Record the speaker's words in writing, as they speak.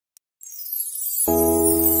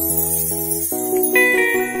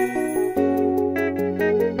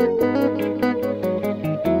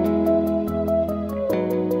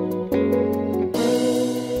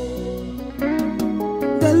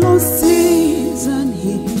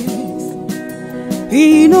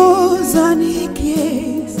He knows and he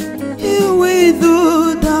cares. He will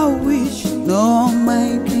do that which no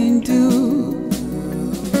man can do.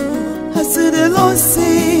 I said the Lord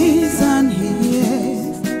sees and he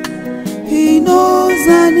hears. He knows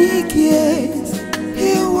and he cares.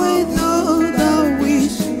 He will do that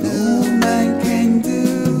which no man can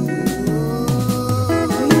do.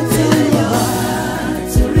 Tell your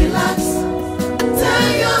heart to relax.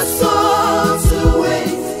 Tell your soul to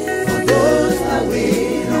wait. For those that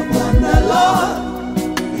wait upon the Lord,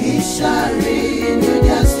 He shall renew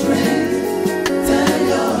their strength. Tell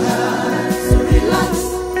your heart to relax.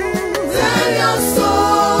 Tell your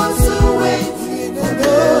soul to wait. For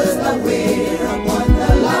those that wait upon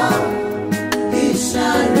the Lord, He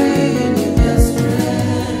shall renew their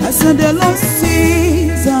strength. I said the Lord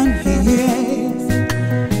sees and he hears.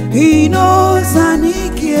 He knows and he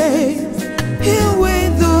cares. He will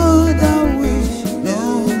do that which no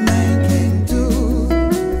man can do.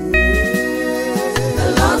 The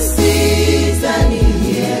Lord sees and He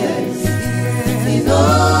hears. He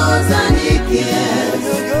knows and He cares.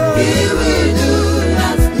 He will do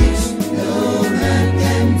that which no man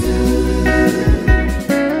can do.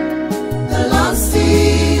 The Lord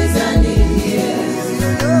sees and He hears.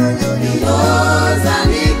 He knows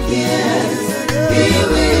and He cares. He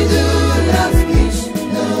will do that which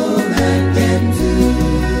no man can do.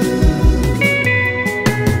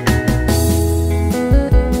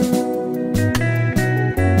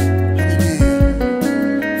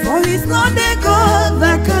 For he's not the God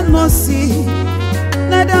that cannot see,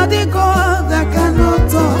 neither the God that cannot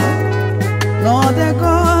talk, nor the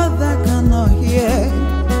God that cannot hear.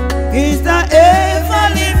 He's the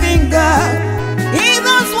ever-living God. He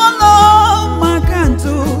does what no man can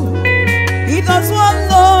do. He does what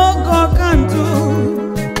no God can do.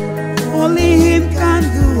 Only Him can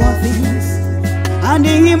do all things, and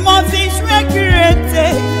in Him all things were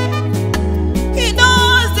created. He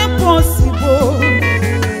does the possible.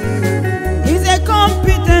 He's a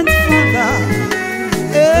competent Father,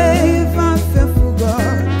 ever faithful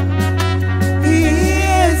God. He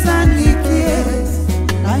hears and He cares,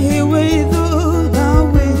 and He will do that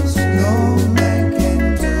which no man can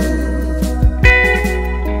do.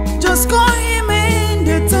 Just call Him in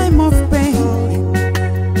the time of pain.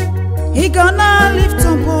 He gonna lift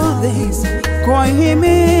up all this. Call Him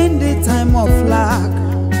in the time of lack.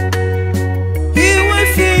 He will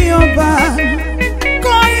fill your back.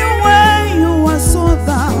 Call you when you are so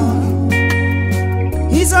down.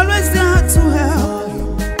 He's always there to help,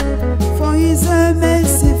 for He's a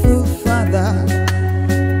merciful Father,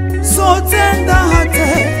 so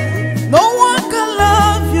tender-hearted. No one can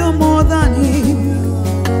love you more than Him.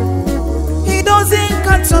 He doesn't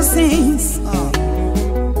catch your sins.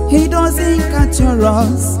 He doesn't catch your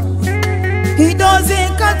wrongs. He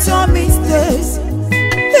doesn't catch your mistakes.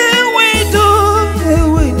 He will do, He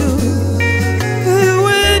will do, He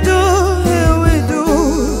will do, He will do,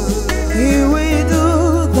 He will do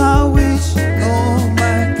that which no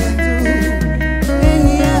man can do.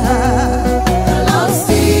 Yeah. The Lord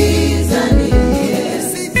sees and He hears.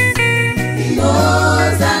 He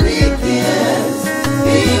knows and He cares.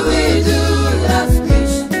 He will do that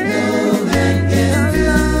which no man can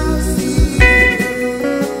do.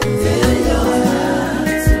 Tell your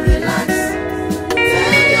heart to relax.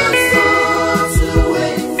 Tell your soul to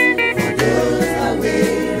wait. For those that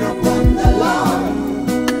wait upon the Lord,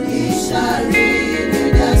 He shall renew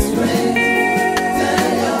their strength. Tell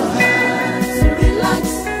your heart to relax.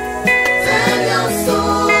 Tell your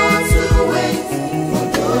soul to wait. For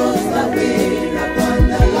those that wait upon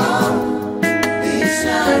the Lord, He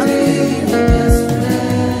shall renew their strength.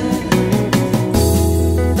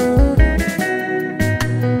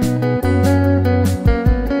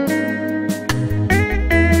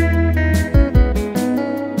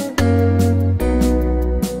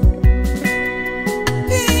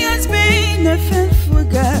 He has been a faithful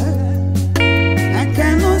God. I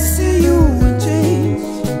cannot see you will change.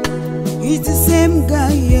 He's the same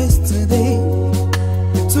guy yesterday,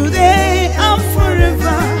 today and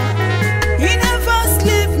forever. He never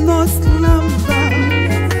sleeps nor slumber.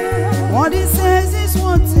 What He says is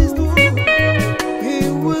what He's doing. He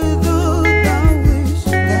will do that which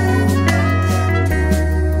no man can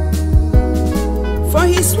do. For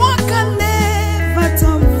His word can never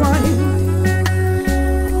turn void.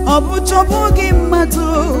 Obuchobugi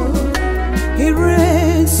Mato, He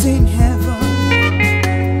reigns in heaven,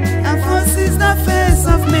 and first is the face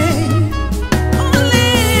of me. Only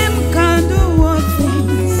Him can do all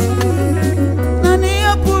things. Nani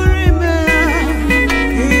Apurime,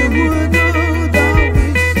 He will do that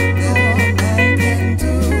which no man can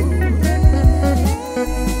do.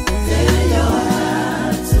 Tell your heart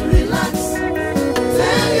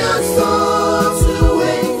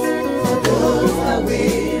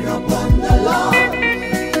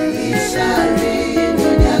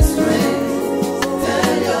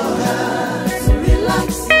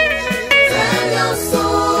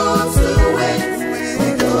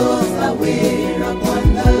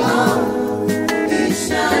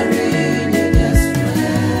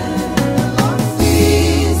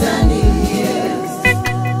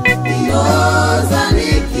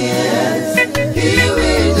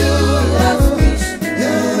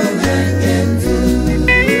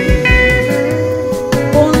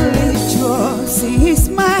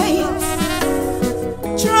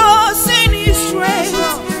straight.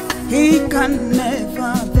 He can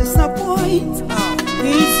never disappoint.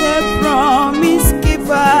 He's a promise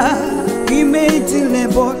keeper. He may delay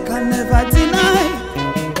but can never deny.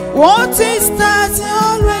 What he starts, he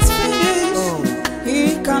always finish.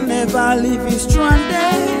 He can never leave you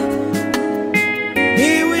stranded.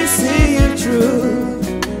 He will see you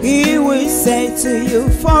through. He will say to you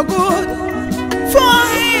for good. For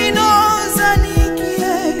he knows and he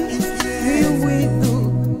cares. He will do.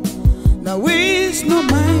 Now is no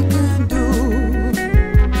man